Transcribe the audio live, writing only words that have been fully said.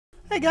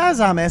Hey guys,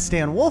 I'm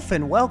Sdanwolf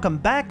and welcome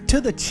back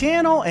to the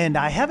channel. And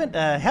I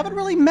haven't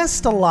really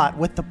messed a lot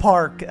with the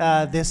park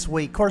this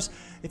week. Of course,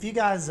 if you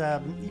guys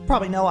you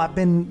probably know, I've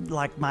been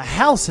my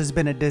house has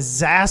been a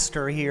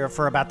disaster here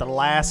for about the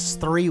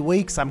last 3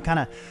 weeks. I'm kind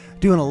of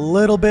doing a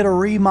little bit of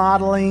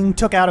remodeling,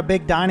 took out a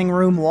big dining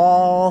room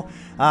wall,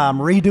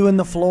 redoing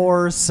the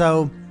floors.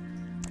 So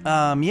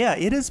yeah,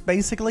 it has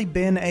basically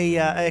been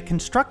a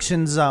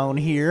construction zone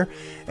here,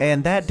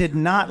 and that did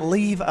not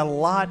leave a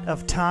lot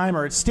of time,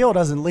 or it still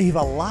doesn't leave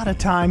a lot of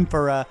time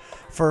for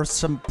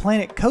some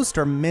Planet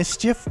Coaster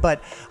mischief.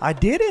 But I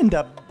did end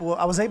up, well,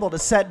 I was able to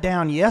set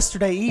down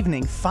yesterday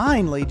evening,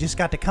 finally, just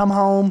got to come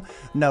home,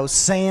 no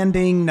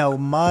sanding, no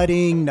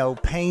mudding, no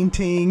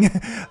painting,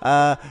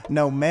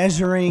 no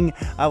measuring.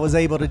 I was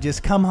able to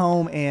just come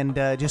home and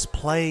just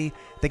play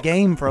the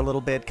game for a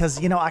little bit, because,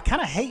 you know, I kind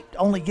of hate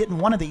only getting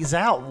one of these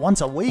out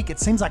once a week.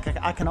 It seems like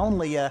I can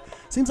only,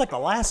 seems like the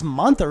last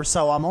month or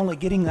so I'm only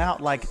getting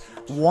out like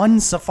one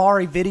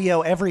safari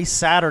video every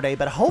Saturday.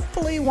 But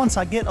hopefully once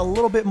I get a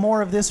little bit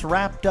more of this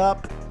wrapped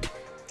up,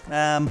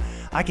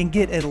 I can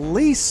get at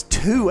least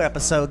 2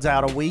 episodes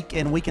out a week,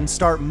 and we can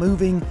start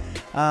moving,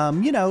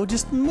 you know,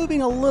 just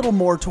moving a little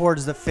more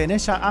towards the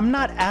finish. I'm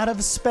not out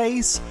of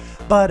space,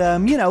 but,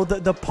 you know,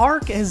 the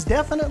park has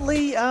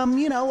definitely,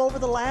 you know, over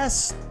the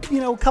last, you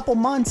know, couple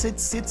months,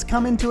 it's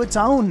come into its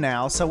own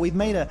now. So we've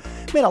made a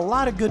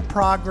lot of good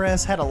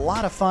progress, had a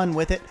lot of fun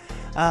with it.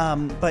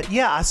 But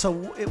yeah,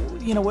 so,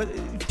 you know,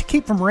 to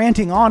keep from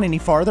ranting on any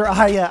farther,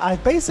 I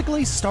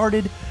basically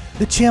started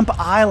the Chimp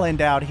Island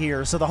out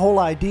here. So the whole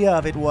idea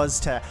of it was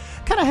to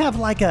kind of have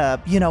like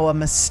a, you know, a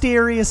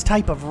mysterious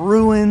type of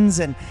ruins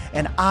and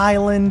an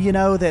island, you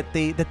know, that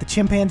the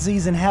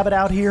chimpanzees inhabit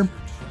out here,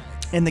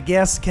 and the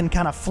guests can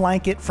kind of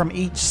flank it from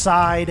each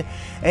side,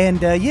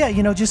 and yeah,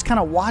 you know, just kind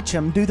of watch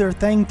them do their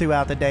thing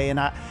throughout the day. And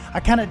I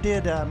kind of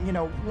did, you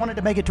know, wanted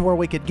to make it to where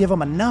we could give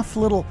them enough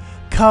little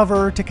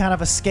cover to kind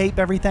of escape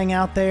everything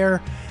out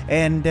there,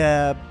 and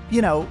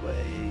you know,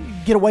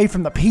 get away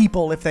from the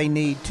people if they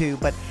need to.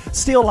 But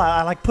still,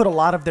 I like put a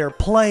lot of their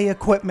play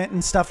equipment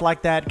and stuff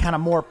like that kind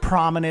of more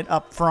prominent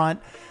up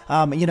front,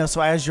 you know,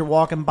 so as you're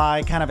walking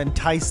by, kind of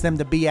entice them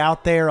to be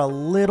out there a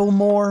little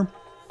more,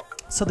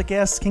 so the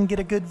guests can get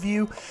a good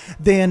view.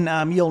 Then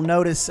you'll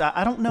notice,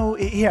 I don't know,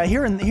 yeah,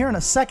 here in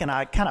a second,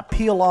 I kind of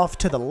peel off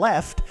to the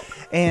left,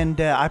 and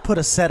I put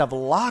a set of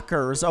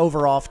lockers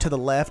over off to the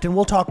left, and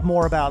we'll talk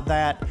more about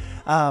that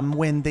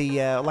when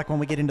when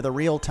we get into the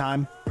real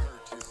time.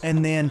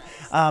 And then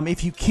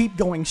if you keep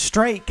going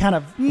straight, kind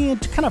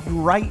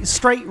of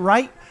straight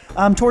right,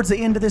 towards the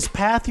end of this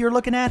path you're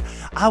looking at,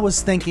 I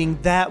was thinking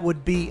that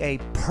would be a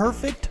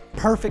perfect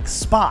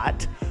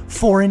spot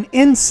for an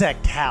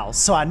insect house.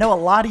 So I know a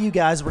lot of you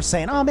guys were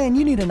saying, oh man,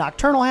 you need a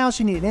nocturnal house,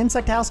 you need an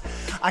insect house.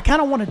 I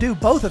kind of want to do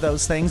both of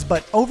those things,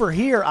 but over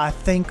here I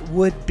think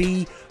would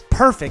be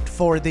perfect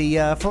for the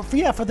for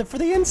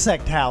the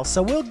insect house.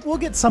 So we'll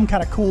get some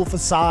kind of cool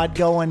facade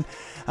going.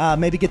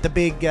 Maybe get the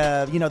big,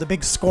 you know, the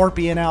big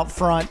scorpion out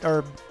front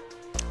or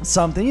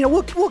something. You know,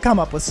 we'll come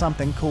up with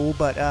something cool.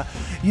 But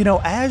you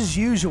know, as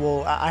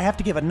usual, I have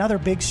to give another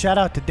big shout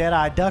out to Dead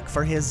Eye Duck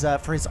for his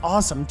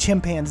awesome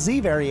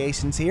chimpanzee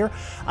variations here.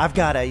 I've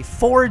got a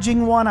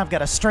foraging one, I've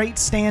got a straight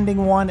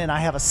standing one, and I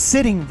have a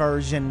sitting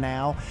version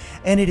now.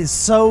 And it is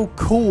so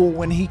cool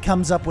when he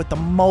comes up with the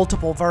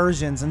multiple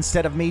versions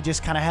instead of me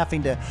just kind of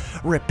having to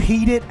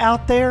repeat it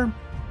out there.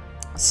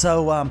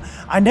 So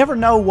I never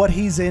know what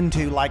he's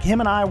into. Like him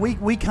and I,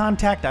 we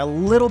contact a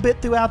little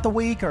bit throughout the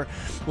week, or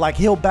like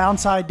he'll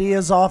bounce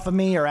ideas off of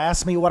me or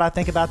ask me what I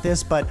think about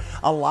this. But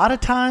a lot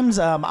of times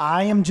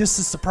I am just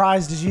as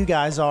surprised as you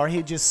guys are.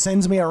 He just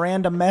sends me a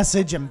random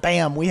message and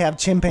bam, we have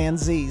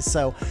chimpanzees.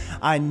 So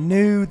I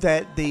knew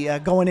that the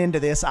going into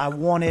this, I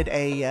wanted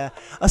a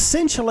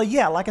essentially,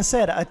 yeah, like I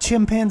said, a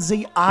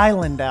chimpanzee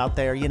island out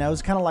there. You know,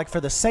 it's kind of like for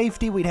the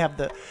safety, we'd have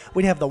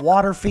the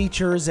water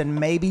features and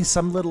maybe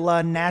some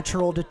little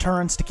natural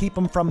deterrents to keep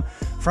them from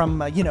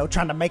you know,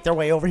 trying to make their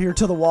way over here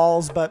to the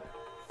walls. But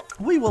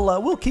we will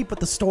we'll keep with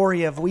the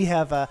story of we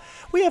have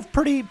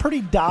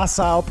pretty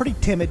docile, pretty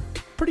timid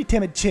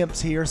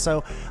chimps here,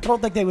 so I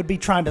don't think they would be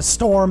trying to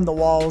storm the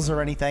walls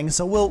or anything.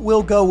 So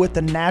we'll go with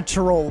the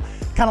natural,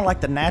 kind of like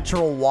the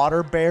natural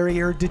water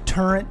barrier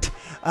deterrent.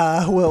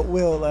 That's what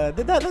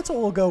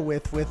we'll go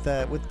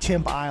with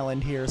Chimp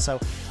Island here. So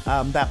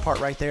that part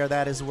right there,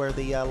 that is where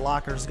the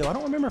lockers go. I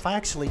don't remember if I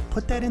actually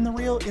put that in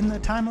the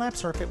time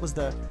lapse, or if it was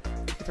the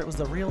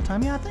real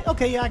time. Yeah, I think,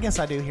 okay, yeah, I guess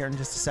I do here in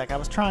just a sec. I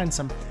was trying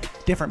some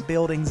different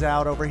buildings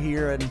out over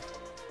here, and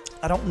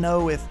I don't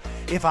know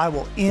if I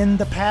will end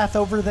the path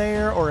over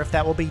there or if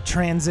that will be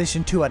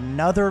transitioned to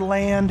another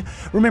land.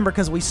 Remember,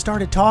 because we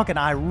started talking,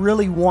 I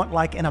really want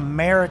like an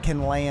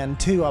American land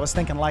too. I was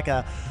thinking like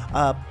a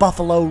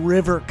Buffalo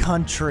River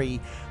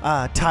country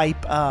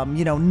type,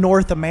 you know,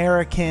 North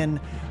American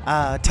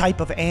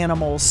type of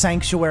animal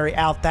sanctuary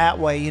out that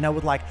way, you know,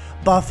 with like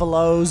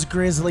buffaloes,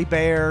 grizzly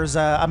bears,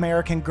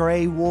 American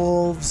gray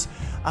wolves,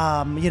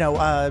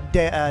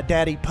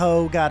 Daddy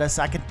Poe got us.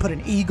 I could put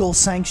an eagle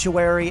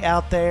sanctuary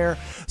out there.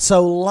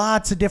 So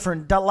lots of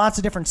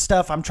different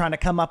stuff I'm trying to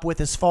come up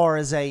with as far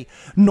as a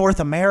North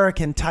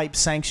American type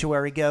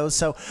sanctuary goes.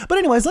 So, but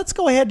anyways, let's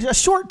go ahead. A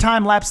short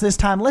time lapse this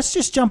time. Let's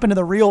just jump into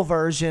the real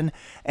version,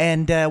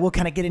 and we'll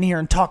kind of get in here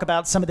and talk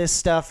about some of this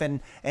stuff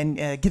and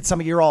get some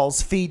of your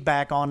all's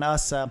feedback on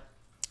us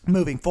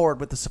moving forward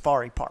with the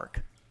safari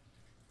park.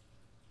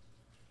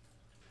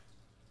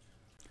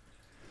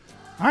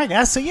 All right,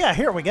 guys, so yeah,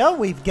 here we go.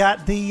 We've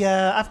got the,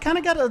 I've kind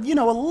of got a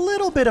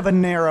little bit of a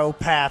narrow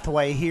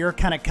pathway here,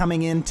 kind of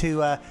coming into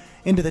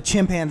the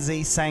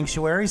chimpanzee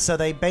sanctuary. So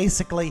they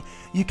basically,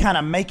 you kind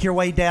of make your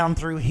way down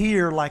through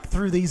here, like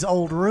through these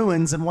old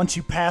ruins, and once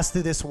you pass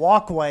through this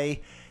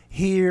walkway,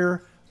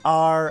 here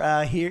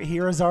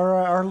is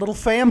our little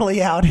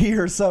family out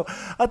here. So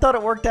I thought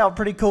it worked out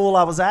pretty cool.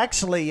 I was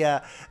actually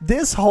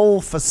this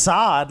whole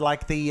facade,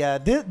 like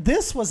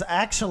this was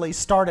actually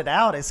started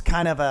out as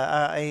kind of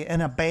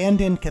an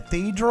abandoned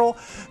cathedral,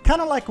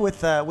 kind of like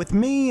with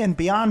me and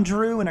Beyond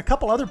Drew and a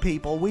couple other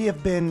people. We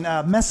have been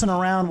messing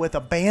around with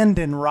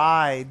abandoned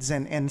rides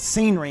and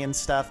scenery and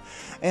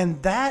stuff,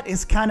 and that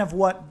is kind of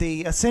what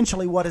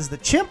essentially what is the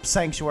chimp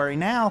sanctuary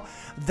now.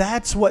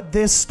 That's what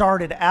this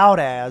started out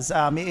as.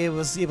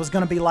 It was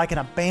going to be like an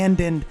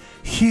abandoned,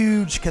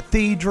 huge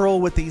cathedral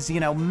with these,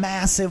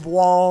 massive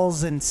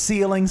walls and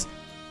ceilings.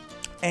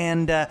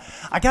 And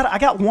I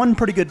got one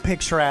pretty good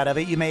picture out of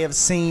it. You may have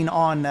seen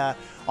on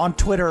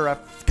Twitter a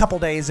couple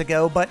days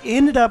ago, but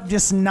ended up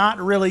just not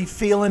really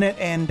feeling it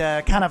and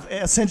kind of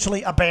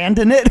essentially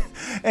abandoned it.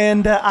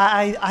 And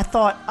I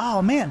thought,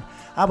 oh man,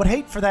 I would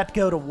hate for that to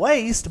go to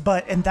waste,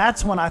 and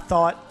that's when I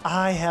thought,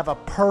 I have a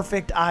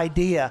perfect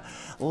idea.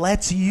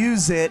 Let's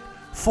use it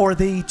for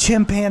the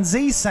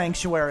chimpanzee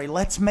sanctuary.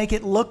 Let's make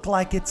it look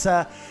like it's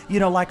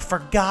like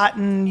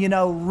forgotten,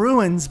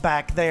 ruins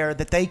back there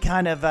that they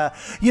kind of,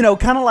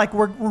 kind of like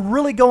we're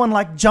really going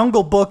like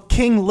Jungle Book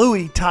King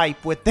Louis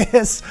type with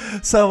this.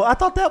 So I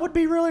thought that would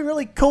be really,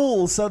 really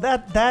cool. So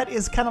that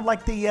is kind of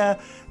like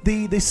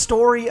the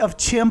story of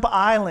Chimp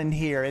Island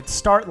here.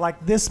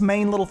 This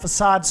main little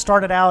facade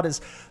started out as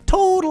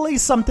totally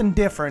something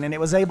different, and it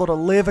was able to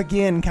live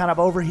again kind of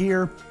over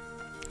here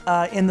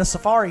in the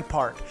safari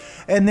park.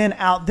 And then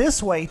out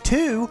this way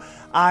too,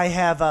 I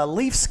have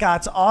Leaf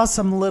Scott's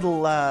awesome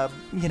little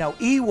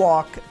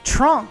Ewok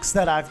trunks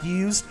that I've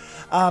used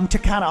to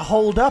kind of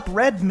hold up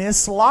Red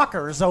Mist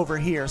lockers over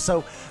here.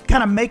 So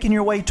kind of making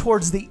your way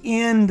towards the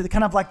end,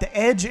 kind of like the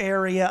edge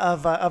area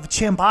of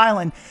Chimp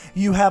Island,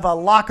 you have a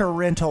locker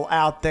rental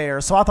out there.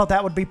 So I thought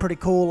that would be pretty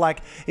cool, like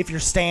if you're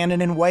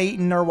standing and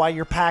waiting, or while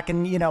you're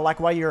packing, like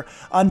while you're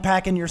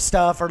unpacking your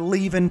stuff or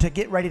leaving to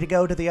get ready to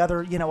go to the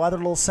other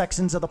little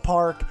sections of the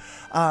park,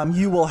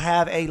 you will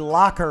have a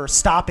locker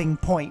stopping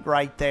point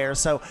right there.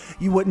 So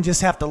you wouldn't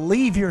just have to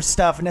leave your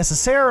stuff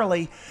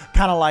necessarily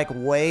kind of like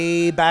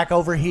way back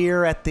over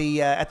here at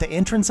the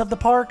entrance of the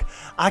park.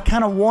 I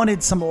kind of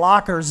wanted some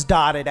lockers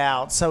dotted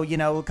out. So,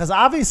 because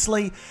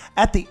obviously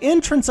at the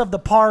entrance of the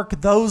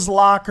park, those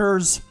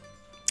lockers,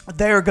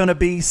 they're going to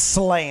be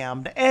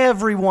slammed.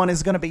 Everyone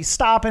is going to be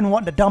stopping,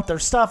 wanting to dump their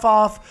stuff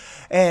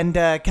off and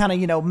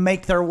kind of,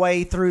 make their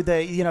way through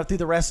through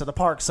the rest of the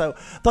park. So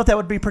thought that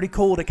would be pretty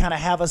cool to kind of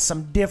have us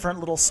some different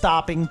little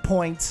stopping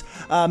points.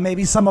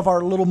 Maybe some of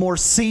our little more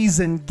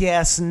seasoned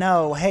guests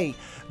know, hey,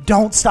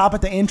 don't stop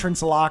at the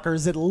entrance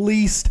lockers. At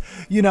least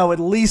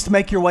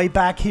make your way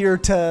back here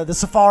to the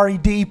Safari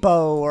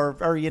Depot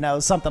or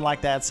something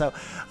like that. So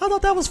I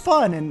thought that was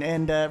fun,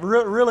 and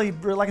really,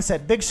 like I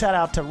said, big shout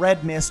out to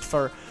Red Mist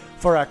for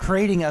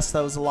creating us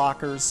those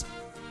lockers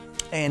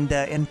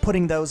and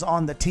putting those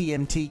on the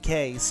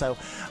TMTK. So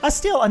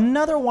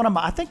another one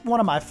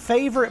of my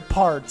favorite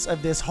parts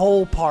of this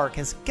whole park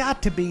has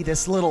got to be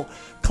this little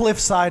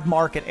cliffside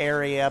market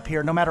area up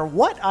here. No matter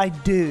what I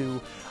do,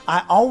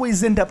 I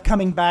always end up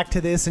coming back to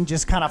this and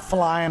just kind of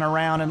flying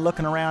around and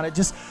looking around. It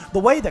just, the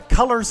way the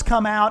colors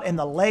come out and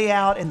the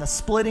layout and the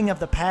splitting of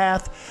the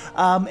path.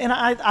 And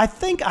I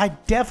think I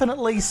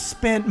definitely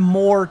spent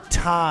more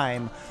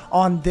time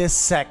on this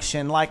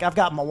section. Like I've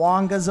got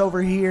Mwangas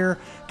over here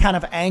kind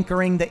of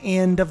anchoring the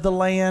end of the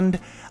land.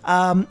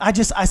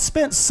 I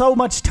spent so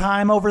much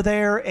time over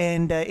there,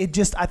 and I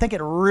think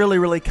it really,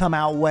 really come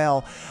out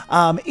well.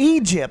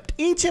 Egypt,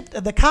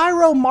 the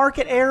Cairo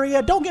market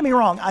area, don't get me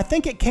wrong, I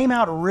think it came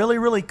out really,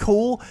 really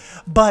cool,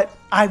 but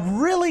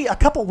a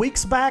couple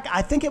weeks back,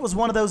 I think it was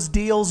one of those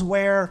deals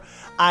where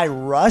I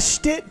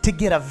rushed it to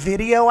get a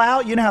video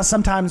out. You know how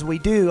sometimes we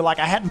do, like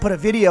I hadn't put a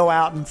video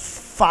out in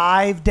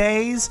 5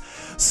 days,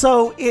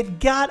 so it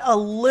got a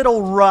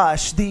little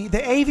rushed. The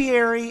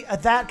aviary,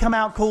 that come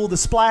out cool, the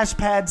splash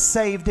pad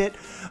saved it,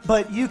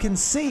 but you can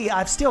see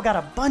I've still got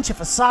a bunch of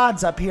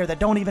facades up here that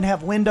don't even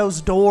have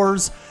windows,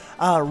 doors,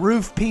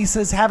 roof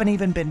pieces, haven't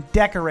even been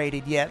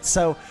decorated yet.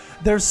 So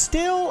there's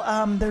still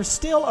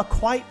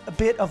quite a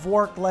bit of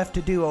work left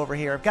to do over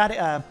here. I've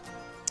got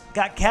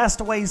Got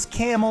castaways,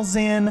 camels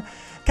in.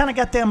 Kind of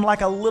got them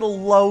like a little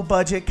low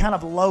budget, kind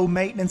of low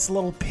maintenance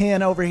little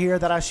pen over here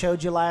that I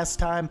showed you last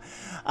time.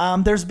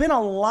 There's been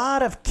a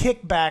lot of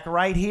kickback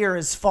right here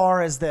as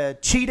far as the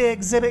cheetah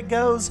exhibit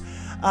goes,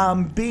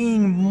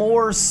 being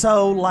more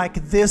so like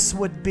this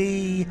would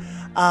be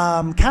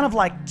kind of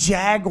like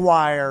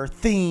jaguar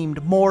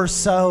themed more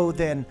so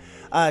than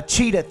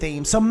cheetah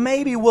themed. So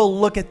maybe we'll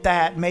look at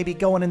that maybe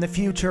going in the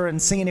future and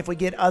seeing if we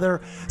get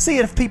seeing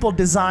if people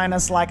design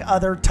us like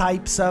other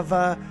types of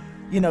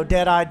you know,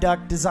 Dead-Eye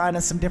Duck design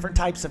us some different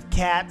types of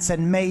cats,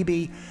 and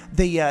maybe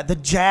the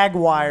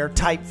jaguar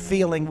type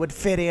feeling would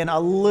fit in a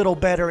little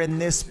better in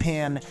this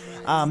pen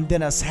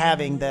than us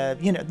having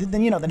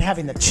than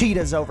having the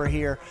cheetahs over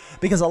here,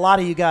 because a lot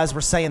of you guys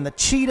were saying the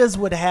cheetahs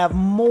would have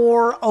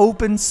more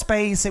open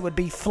space. It would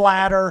be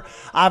flatter,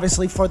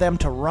 obviously, for them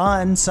to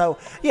run. So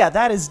yeah,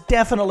 that is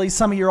definitely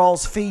some of your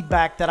all's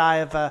feedback that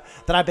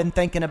I've been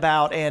thinking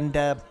about, and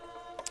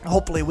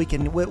hopefully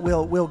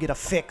we'll get a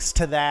fix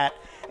to that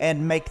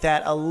and make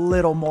that a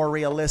little more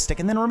realistic.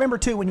 And then remember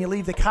too, when you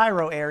leave the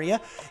Cairo area,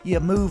 you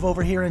move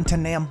over here into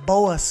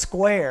Namboa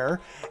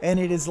Square, and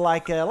it is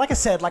like I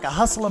said, like a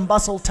hustle and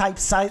bustle type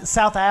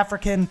South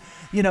African,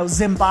 you know,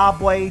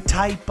 Zimbabwe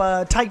type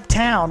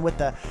town with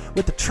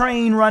the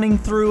train running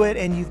through it,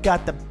 and you've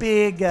got the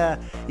big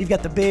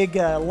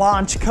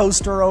launch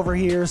coaster over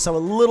here, so a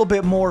little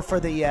bit more for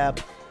the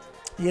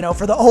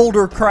for the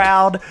older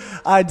crowd,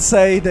 I'd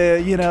say,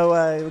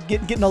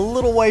 getting a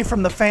little away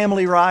from the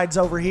family rides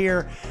over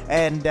here,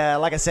 and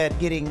like I said,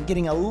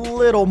 getting a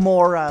little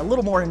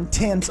more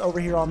intense over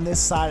here on this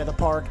side of the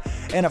park.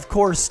 And of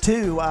course,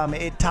 too,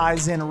 it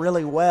ties in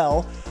really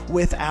well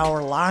with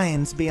our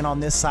lions being on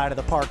this side of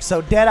the park.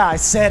 So Deadeye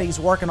said he's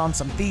working on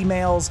some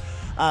females,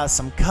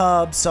 some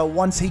cubs. So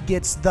once he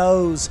gets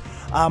those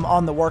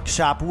on the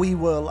workshop, we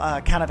will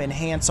kind of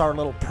enhance our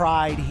little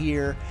pride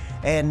here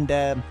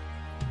and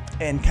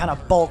kind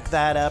of bulk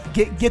that up,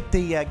 get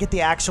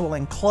the actual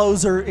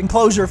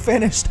enclosure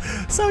finished,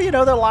 so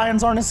the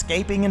lions aren't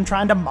escaping and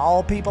trying to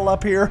maul people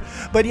up here.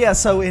 But yeah,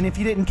 so, and if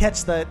you didn't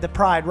catch the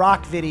Pride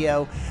Rock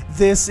video,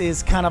 this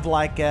is kind of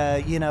like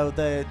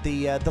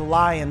the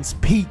Lions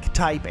Peak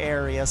type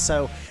area.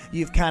 So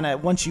you've kind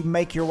of, once you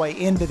make your way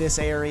into this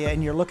area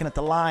and you're looking at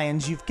the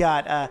lions, you've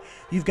got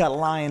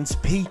Lions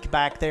Peak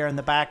back there in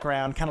the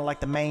background, kind of like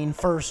the main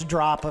first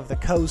drop of the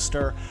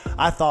coaster.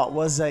 I thought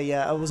was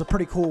a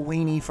pretty cool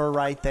weenie for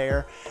right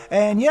there.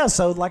 And yeah,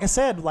 so like I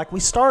said, like we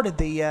started,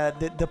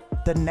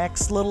 the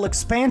next little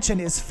expansion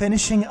is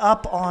finishing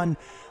up on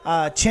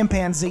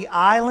Chimpanzee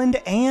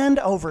Island, and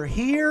over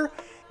here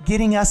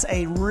getting us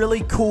a really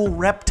cool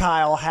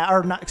reptile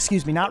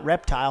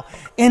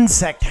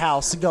insect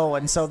house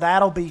going. So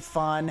that'll be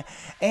fun.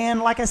 And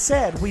like I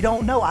said, we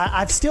don't know.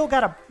 I've still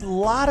got a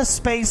lot of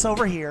space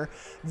over here.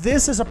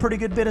 This is a pretty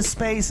good bit of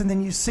space, and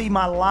then you see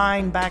my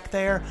line back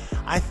there.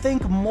 I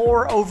think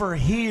more over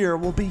here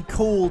will be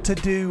cool to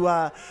do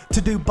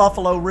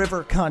Buffalo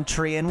River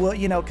country, and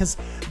we'll, because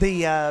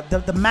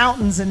the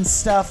mountains and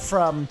stuff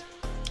from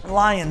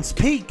Lions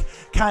Peak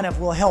kind of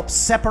will help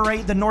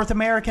separate the North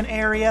American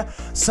area.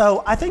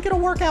 So I think it'll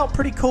work out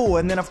pretty cool.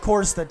 And then of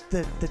course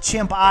the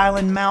Chimp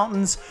Island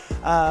mountains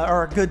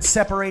are a good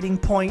separating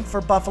point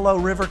for Buffalo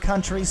River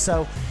country.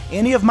 So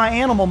any of my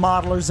animal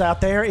modelers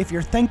out there, if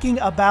you're thinking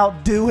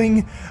about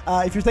doing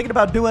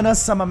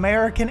us some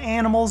American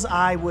animals,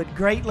 I would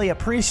greatly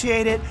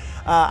appreciate it.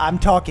 I'm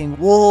talking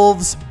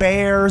wolves,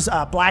 bears,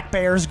 black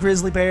bears,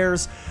 grizzly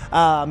bears,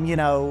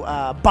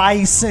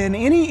 bison,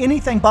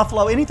 anything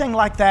buffalo, anything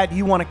like that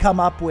you want to come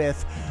up with.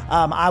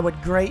 I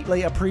would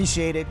greatly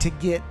appreciate it to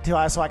get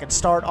to so I could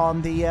start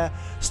on the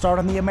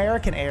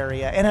American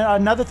area. And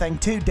another thing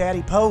too,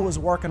 Daddy Poe was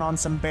working on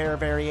some bear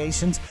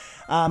variations.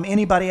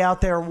 Anybody out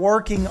there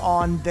working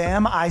on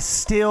them, I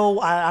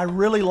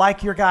really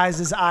like your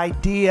guys'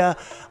 idea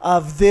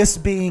of this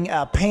being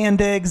a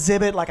panda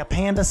exhibit, like a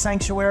panda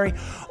sanctuary,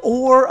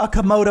 or a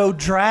Komodo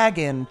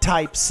dragon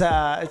type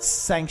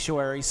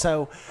sanctuary.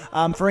 So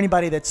for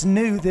anybody that's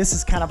new, this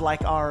is kind of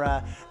like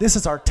our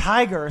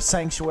tiger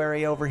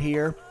sanctuary over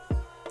here.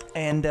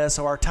 And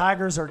so our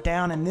tigers are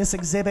down in this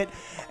exhibit,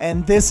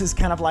 and this is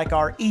kind of like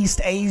our East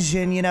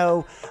Asian,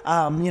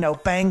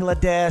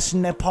 Bangladesh,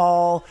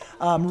 Nepal,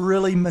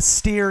 really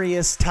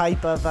mysterious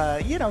type of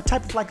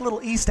like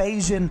little East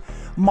Asian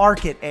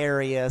market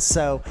area.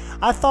 So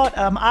I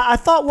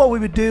thought what we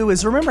would do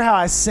is, remember how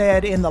I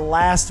said in the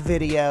last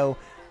video,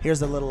 here's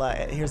the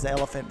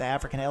elephant, the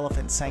African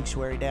elephant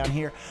sanctuary down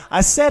here. I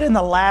said in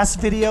the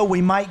last video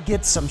we might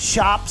get some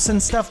shops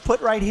and stuff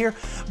put right here,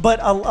 but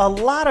a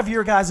lot of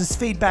your guys'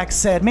 feedback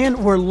said,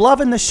 man, we're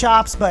loving the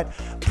shops, but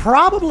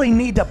probably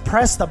need to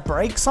press the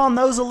brakes on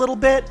those a little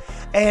bit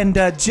and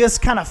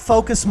just kind of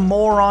focus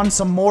more on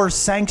some more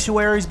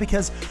sanctuaries,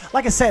 because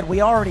like I said,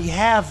 we already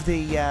have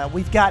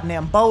we've got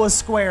Namboa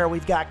Square,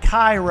 we've got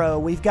Cairo,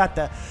 we've got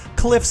the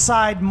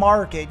Cliffside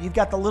Market, you've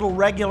got the little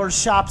regular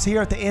shops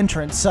here at the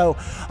entrance. So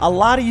a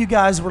lot of you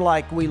guys were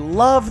like, we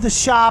love the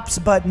shops,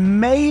 but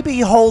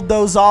maybe hold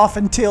those off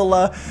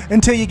until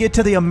you get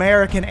to the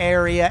American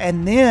area,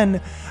 and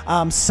then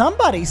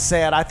Somebody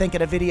said, I think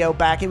in a video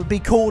back, it would be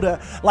cool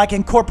to like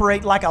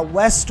incorporate like a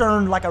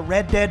Western, like a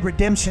Red Dead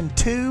Redemption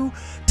 2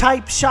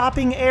 type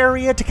shopping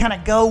area to kind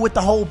of go with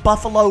the whole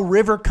Buffalo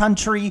River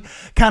country,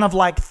 kind of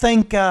like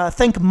think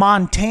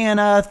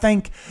Montana,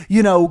 think,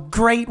 you know,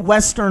 Great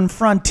Western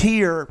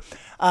Frontier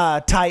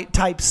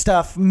type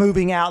stuff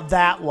moving out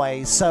that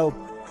way. So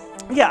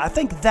yeah, I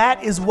think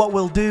that is what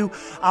we'll do.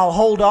 I'll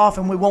hold off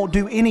and we won't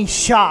do any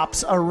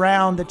shops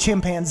around the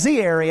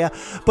chimpanzee area,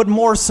 but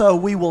more so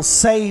we will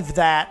save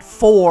that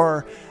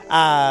for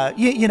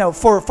you know,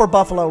 for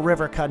Buffalo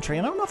River country.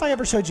 And I don't know if I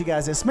ever showed you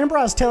guys this. Remember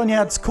I was telling you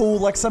how it's cool,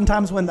 like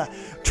sometimes when the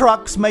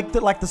trucks make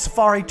the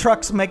safari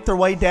trucks make their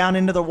way down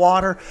into the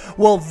water?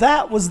 Well,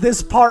 that was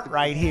this part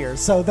right here.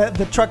 So that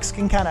the trucks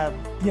can kind of,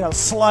 you know,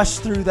 slush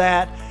through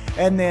that,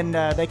 and then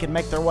they can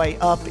make their way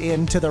up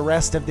into the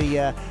rest of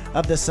the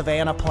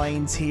savanna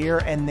plains here.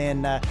 And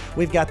then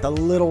we've got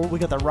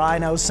the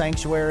rhino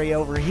sanctuary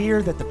over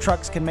here that the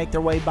trucks can make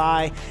their way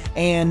by,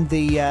 and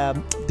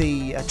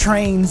the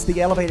trains,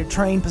 the elevated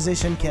train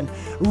position can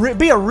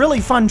be a really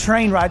fun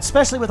train ride,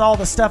 especially with all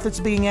the stuff that's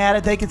being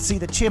added. They could see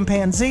the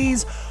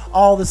chimpanzees,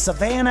 all the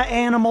savanna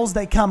animals.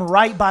 They come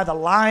right by the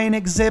lion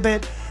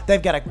exhibit.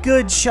 They've got a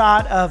good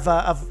shot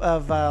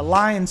of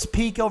Lion's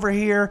Peak over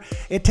here.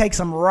 It takes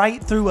them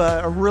right through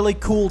a really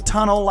cool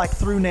tunnel, like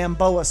through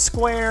Namboa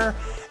Square,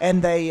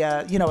 and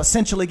they, you know,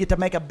 essentially get to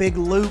make a big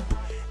loop,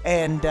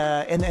 and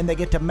they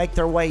get to make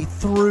their way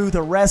through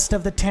the rest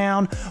of the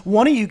town.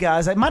 One of you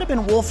guys, it might have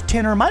been Wolf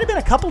Tenor, might have been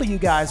a couple of you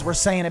guys, were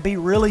saying it'd be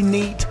really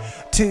neat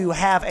to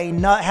have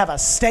a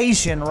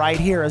station right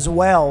here as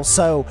well,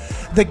 so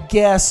the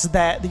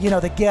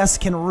guests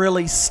can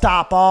really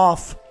stop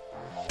off.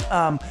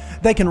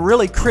 They can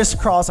really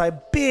crisscross a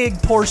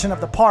big portion of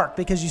the park,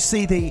 because you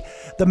see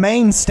the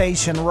main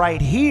station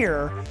right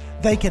here.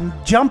 They can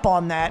jump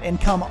on that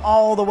and come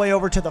all the way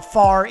over to the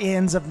far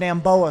ends of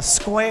Namboa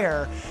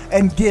Square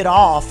and get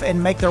off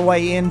and make their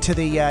way into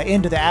the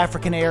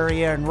African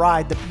area and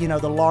ride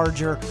the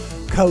larger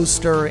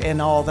coaster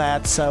and all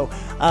that. So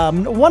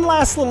one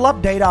last little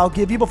update I'll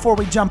give you before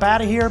we jump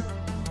out of here.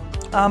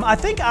 I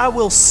think I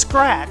will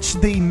scratch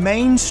the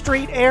Main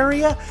Street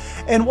area,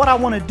 and what I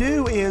want to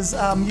do is,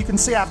 you can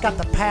see I've got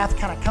the path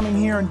kind of coming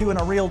here and doing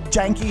a real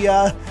janky,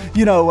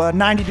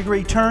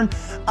 90-degree turn.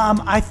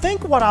 I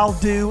think what I'll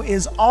do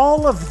is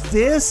all of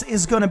this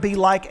is going to be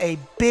like a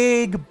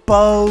big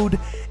bowed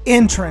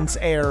entrance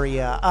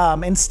area.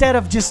 Instead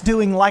of just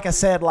doing, like I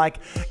said, like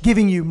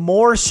giving you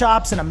more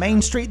shops in a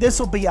main street, this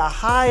will be a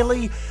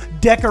highly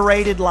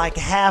decorated, like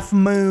half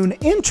moon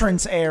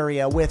entrance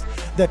area with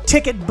the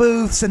ticket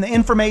booths and the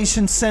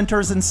information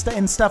centers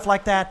and stuff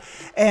like that.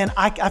 And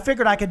I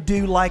figured I could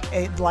do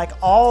like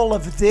all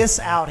of this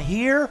out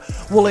here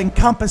will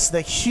encompass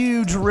the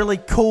huge, really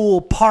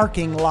cool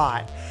parking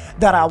lot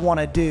that I want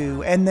to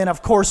do. And then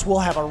of course we'll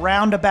have a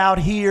roundabout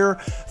here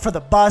for the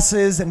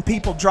buses and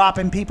people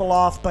dropping people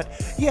off.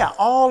 But yeah,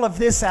 all of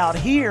this out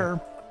here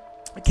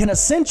can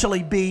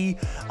essentially be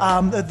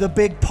the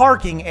big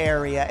parking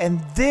area,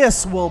 and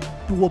this will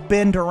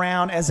bend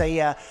around as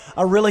a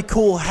really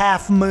cool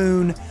half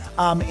moon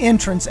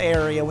entrance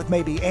area with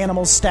maybe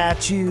animal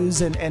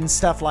statues and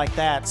stuff like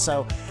that.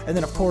 So, and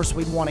then of course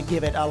we'd want to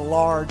give it a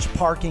large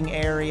parking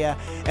area.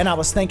 And I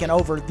was thinking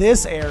over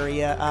this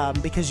area,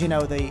 because you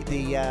know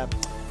the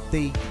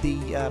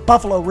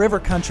Buffalo River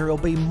country will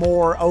be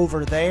more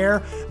over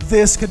there.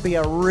 This could be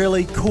a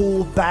really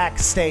cool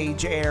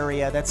backstage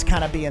area that's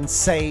kind of being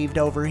saved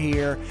over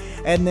here.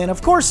 And then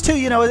of course too,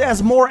 you know,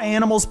 as more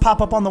animals pop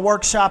up on the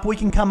workshop, we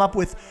can come up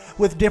with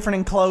different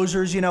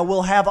enclosures. You know,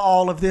 we'll have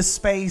all of this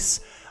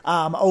space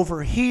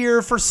over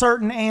here for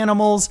certain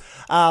animals.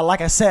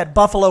 Like I said,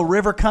 Buffalo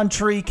River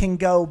country can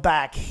go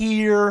back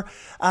here.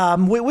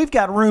 We've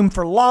got room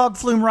for log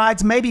flume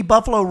rides. Maybe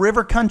Buffalo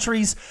River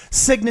country's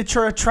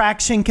signature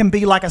attraction can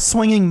be like a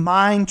swinging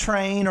mine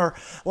train or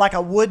like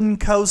a wooden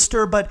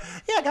coaster. But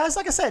yeah, guys,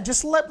 like I said,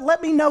 just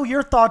let me know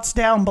your thoughts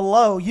down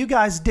below. You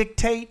guys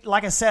dictate,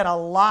 like I said, a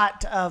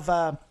lot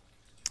of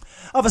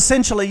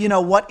essentially, you know,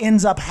 what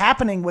ends up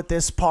happening with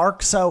this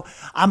park. So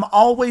I'm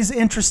always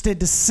interested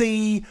to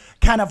see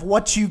kind of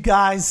what you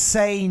guys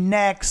say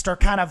next, or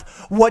kind of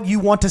what you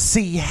want to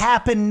see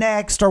happen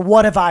next, or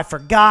what have I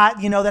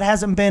forgot, you know, that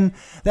hasn't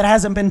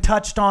been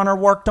touched on or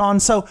worked on.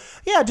 So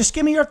yeah, just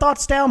give me your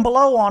thoughts down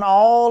below on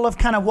all of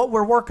kind of what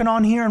we're working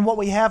on here and what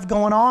we have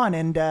going on,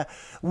 and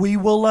we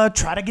will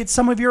try to get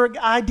some of your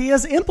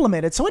ideas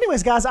implemented. So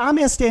anyways, guys, I'm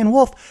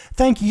Sdanwolf.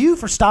 Thank you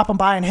for stopping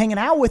by and hanging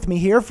out with me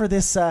here for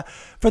this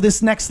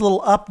next little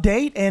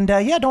update. And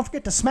yeah, don't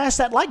forget to smash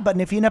that like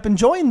button if you end up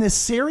enjoying this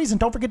series, and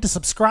don't forget to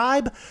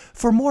subscribe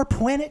for more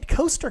Planet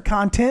Coaster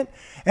content.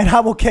 And I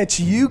will catch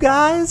you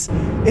guys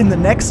in the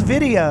next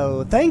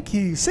video. Thank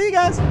you. See you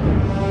guys.